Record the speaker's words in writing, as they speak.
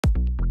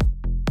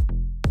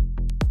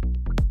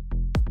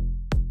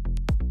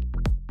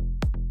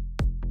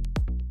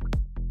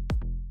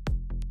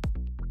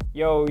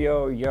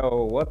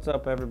Yo, what's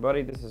up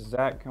everybody? This is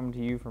Zach coming to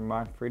you from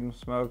My Freedom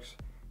Smokes,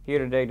 here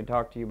today to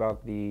talk to you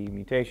about the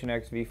Mutation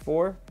X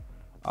V4.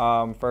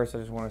 First, I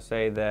just want to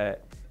say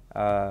that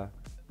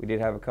we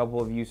did have a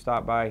couple of you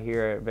stop by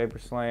here at Vapor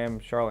Slam,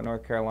 Charlotte,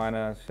 North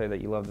Carolina, say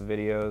that you love the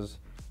videos.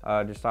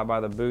 Just stop by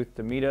the booth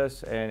to meet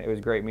us, and it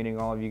was great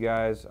meeting all of you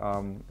guys.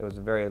 It was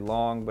very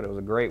long, but it was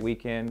a great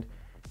weekend.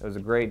 It was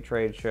a great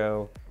trade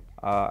show.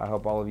 I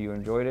hope all of you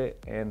enjoyed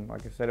it, and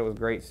like I said, it was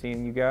great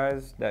seeing you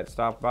guys that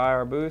stopped by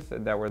our booth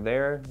and that were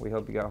there. We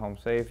hope you got home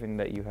safe and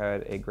that you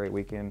had a great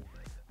weekend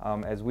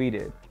as we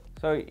did.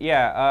 So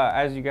yeah,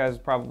 as you guys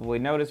probably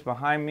noticed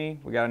behind me,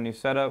 we got a new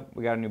setup,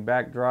 we got a new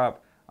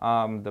backdrop.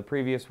 The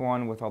previous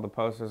one with all the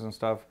posters and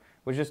stuff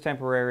was just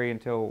temporary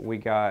until we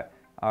got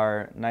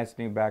our nice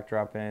new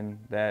backdrop in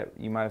that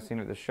you might have seen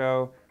at the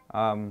show.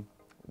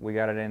 We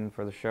got it in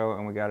for the show,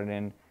 and we got it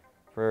in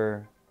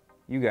for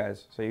you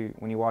guys. So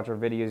when you watch our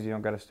videos, you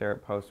don't got to stare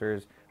at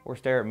posters or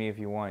stare at me if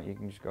you want. You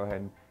can just go ahead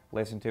and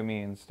listen to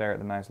me and stare at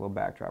the nice little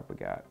backdrop we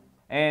got.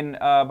 And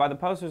by the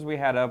posters we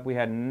had up, we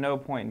had no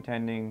point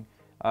intending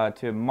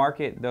to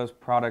market those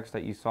products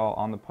that you saw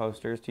on the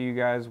posters to you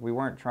guys. We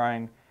weren't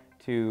trying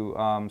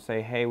to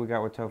say, hey, we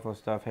got Watofo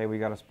stuff, hey, we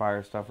got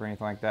Aspire stuff, or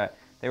anything like that.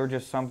 They were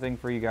just something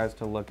for you guys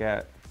to look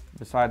at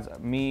besides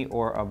me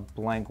or a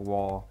blank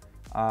wall.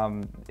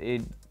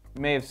 It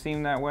may have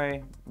seemed that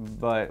way,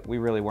 but we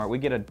really weren't. We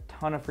get a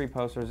ton of free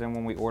posters in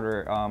when we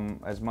order,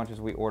 as much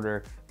as we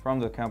order from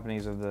the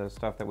companies of the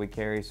stuff that we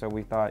carry. So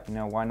we thought, you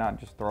know, why not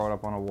just throw it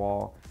up on a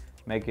wall,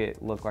 make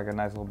it look like a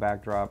nice little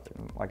backdrop,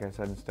 like I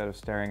said, instead of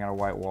staring at a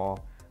white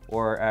wall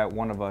or at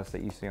one of us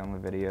that you see on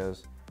the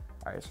videos.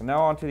 All right, so now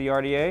on to the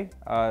RDA.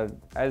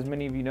 As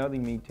many of you know, the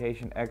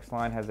Mutation X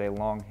line has a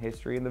long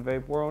history in the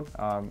vape world.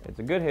 It's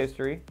a good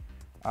history.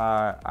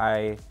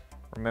 I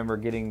remember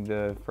getting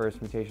the first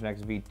Mutation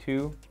X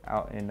V2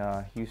 out in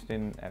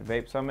Houston at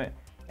Vape Summit,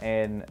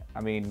 and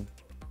I mean,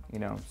 you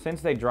know,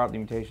 since they dropped the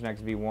Mutation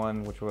X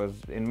V1, which was,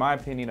 in my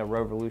opinion, a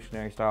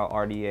revolutionary style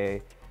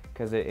RDA,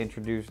 because it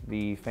introduced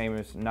the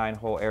famous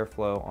 9-hole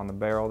airflow on the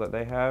barrel that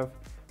they have,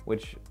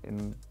 which,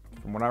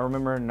 from what I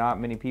remember, not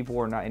many people,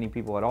 or not any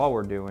people at all,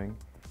 were doing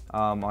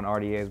on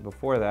RDAs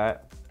before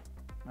that.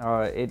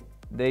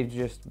 They've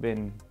just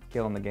been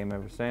killing the game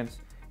ever since.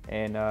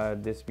 And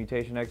this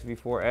Mutation X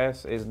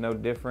V4S is no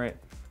different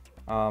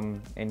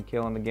in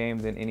killing the game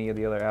than any of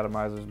the other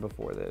atomizers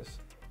before this.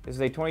 This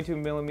is a 22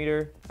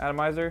 millimeter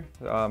atomizer.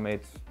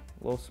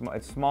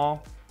 It's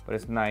small, but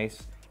it's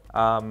nice.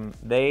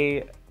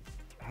 They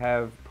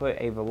have put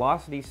a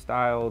velocity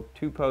style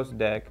 2-post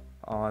deck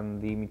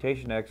on the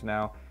Mutation X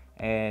now,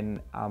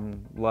 and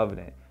I'm loving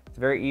it. It's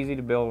very easy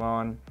to build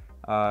on,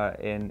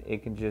 and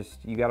it can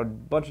you got a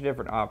bunch of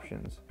different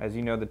options. As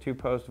you know, the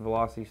 2-post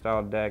velocity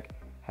style deck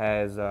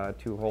has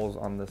 2 holes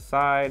on the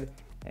side,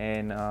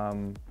 and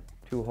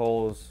 2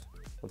 holes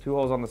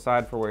on the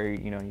side for where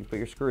you put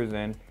your screws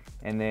in,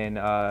 and then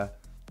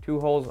 2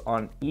 holes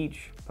on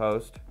each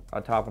post, a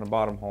top and a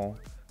bottom hole.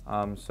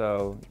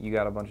 So you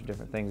got a bunch of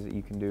different things that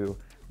you can do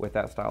with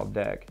that style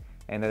deck,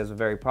 and that is a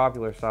very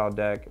popular style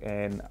deck,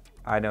 and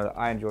I know that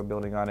I enjoy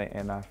building on it,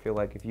 and I feel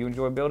like if you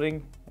enjoy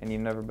building and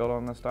you've never built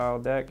on this style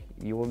deck,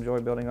 you will enjoy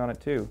building on it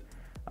too.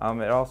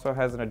 It also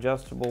has an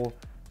adjustable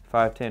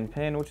 510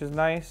 pin, which is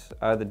nice.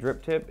 The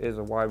drip tip is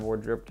a wide bore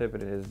drip tip,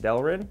 and it is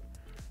Delrin.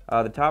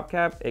 The top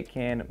cap, it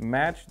can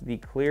match the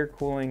clear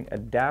cooling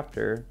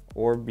adapter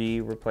or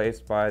be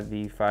replaced by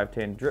the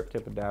 510 drip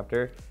tip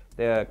adapter.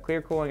 The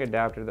clear cooling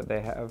adapter that they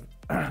have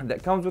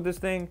that comes with this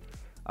thing,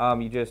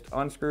 you just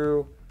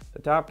unscrew the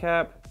top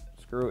cap,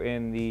 screw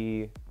in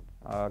the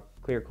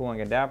clear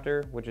cooling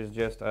adapter, which is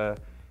just a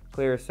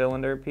clear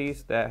cylinder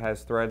piece that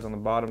has threads on the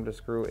bottom to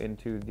screw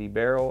into the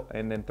barrel,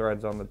 and then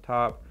threads on the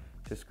top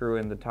to screw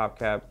in the top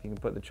cap. You can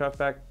put the chuff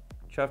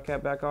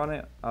cap back on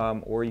it,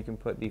 or you can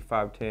put the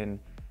 510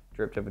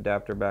 drip tip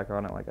adapter back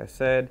on it, like I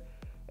said.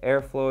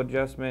 Airflow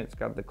adjustment, it's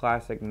got the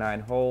classic 9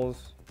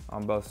 holes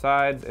on both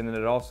sides, and then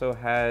it also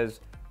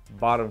has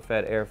bottom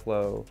fed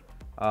airflow.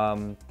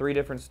 3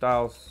 different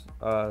styles,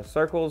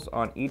 circles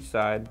on each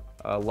side,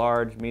 a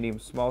large, medium,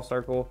 small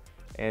circle,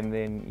 and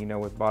then,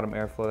 with bottom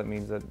airflow, that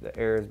means that the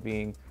air is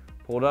being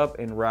pulled up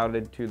and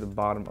routed to the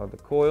bottom of the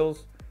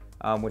coils,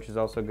 which is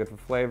also good for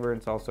flavor.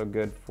 It's also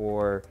good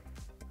for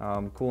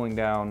cooling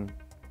down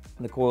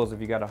the coils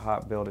if you got a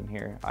hot build in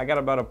here. I got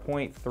about a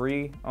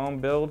 0.3 ohm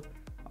build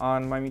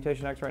on my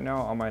Mutation X right now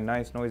on my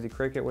nice noisy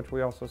Cricket, which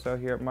we also sell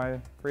here at My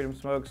Freedom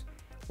Smokes,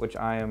 which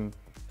I am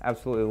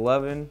absolutely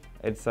loving.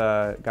 It's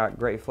got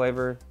great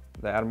flavor.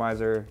 The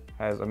atomizer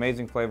has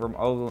amazing flavor.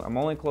 I'm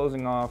only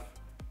closing off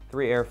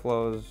 3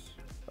 airflow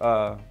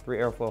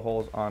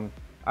holes on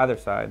either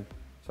side.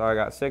 So I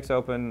got 6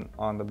 open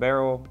on the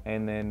barrel,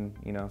 and then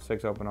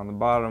 6 open on the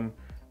bottom,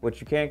 which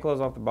you can close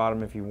off the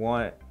bottom if you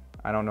want.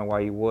 I don't know why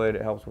you would.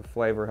 It helps with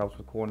flavor, helps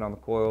with cooling down the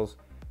coils.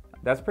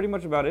 That's pretty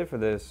much about it for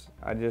this.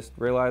 I just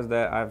realized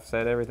that I've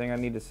said everything I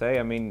need to say.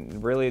 I mean,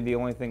 really the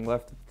only thing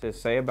left to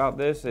say about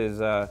this is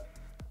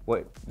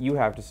what you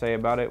have to say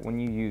about it when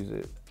you use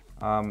it.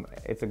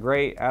 It's a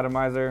great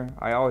atomizer.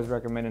 I always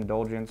recommend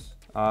Indulgence.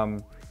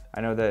 I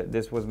know that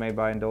this was made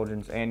by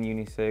Indulgence and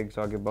e-cig,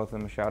 so I'll give both of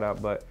them a shout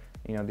out, but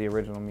you know, the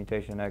original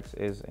Mutation X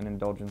is an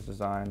Indulgence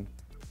design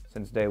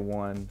since day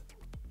one.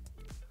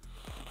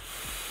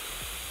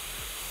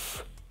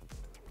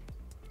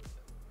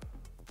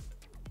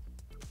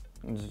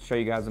 And just show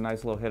you guys a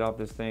nice little hit off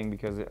this thing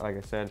because, like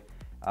I said,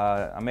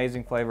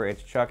 amazing flavor.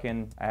 It's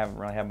chucking. I haven't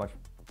really had much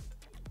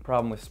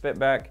problem with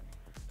spitback.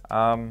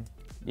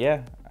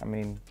 Yeah, I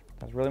mean,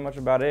 that's really much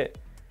about it.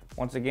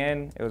 Once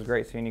again, it was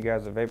great seeing you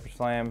guys at Vapor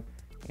Slam.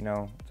 You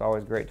know, it's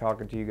always great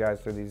talking to you guys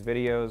through these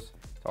videos.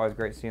 It's always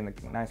great seeing the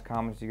nice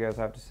comments you guys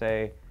have to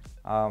say.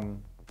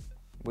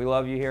 We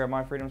love you here at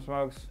My Freedom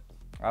Smokes.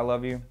 I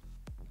love you,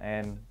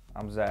 and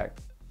I'm Zach,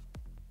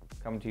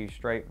 coming to you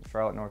straight from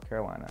Charlotte, North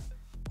Carolina.